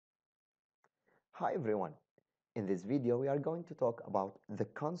Hi everyone. In this video we are going to talk about the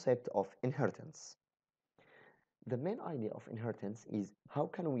concept of inheritance. The main idea of inheritance is how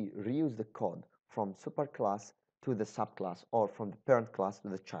can we reuse the code from superclass to the subclass or from the parent class to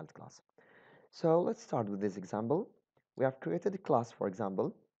the child class. So let's start with this example. We have created a class, for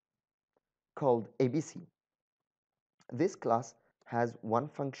example, called ABC. This class has one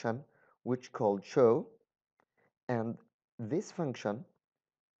function which called show, and this function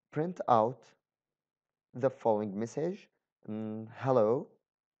print out the following message, hello,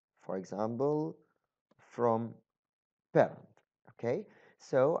 for example, from parent. Okay,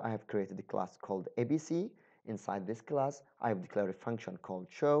 so I have created a class called ABC. Inside this class I have declared a function called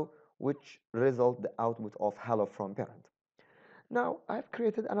show, which result the output of hello from parent. Now I have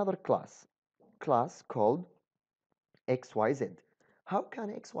created another class called XYZ. How can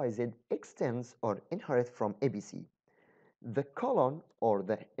XYZ extends or inherit from ABC? The colon or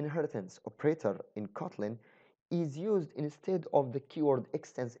the inheritance operator in Kotlin is used instead of the keyword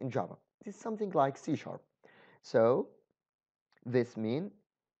extends in Java. It is something like C#. So this means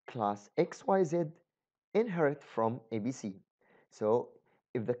class XYZ inherit from ABC. So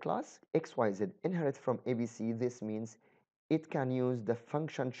if the class XYZ inherit from ABC, this means it can use the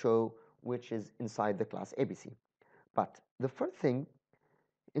function show which is inside the class ABC. But the first thing,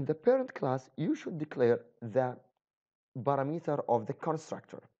 in the parent class, you should declare the parameter of the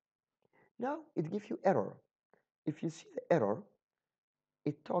constructor. Now it gives you error. If you see the error,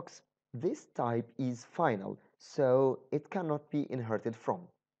 it talks this type is final, so it cannot be inherited from.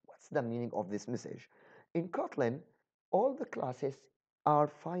 What's the meaning of this message? In Kotlin, all the classes are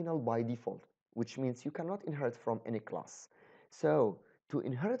final by default, which means you cannot inherit from any class. So to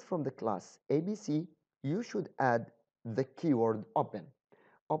inherit from the class ABC, you should add the keyword open.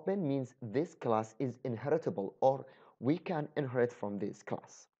 Open means this class is inheritable, or we can inherit from this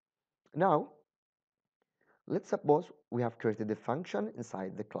class. Now let's suppose we have created a function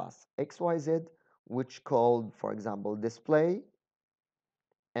inside the class XYZ which called, for example, display,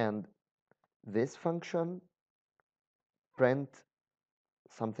 and this function print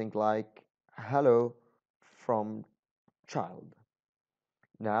something like hello from child.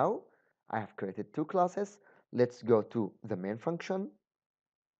 Now I have created two classes. Let's go to the main function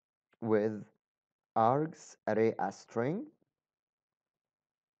with args array as string.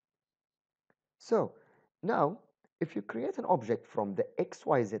 So now if you create an object from the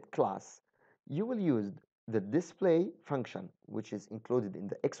XYZ class, you will use the display function which is included in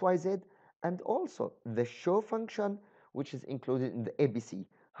the XYZ, and also the show function which is included in the ABC.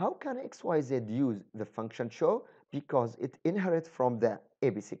 How can XYZ use the function show? Because it inherits from the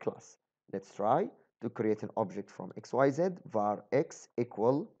ABC class. Let's try to create an object from XYZ, var x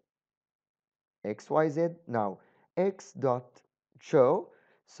equal XYZ. Now x dot show,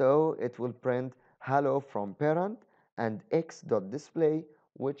 so it will print hello from parent, and x dot display,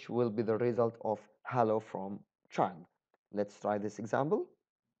 which will be the result of hello from child. Let's try this example.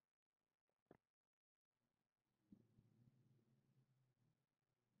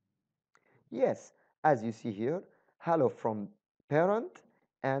 Yes, as you see here, hello from parent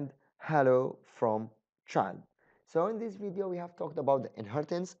and hello from child. So in this video we have talked about the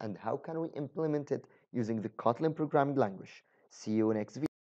inheritance and how can we implement it using the Kotlin programming language. See you next video.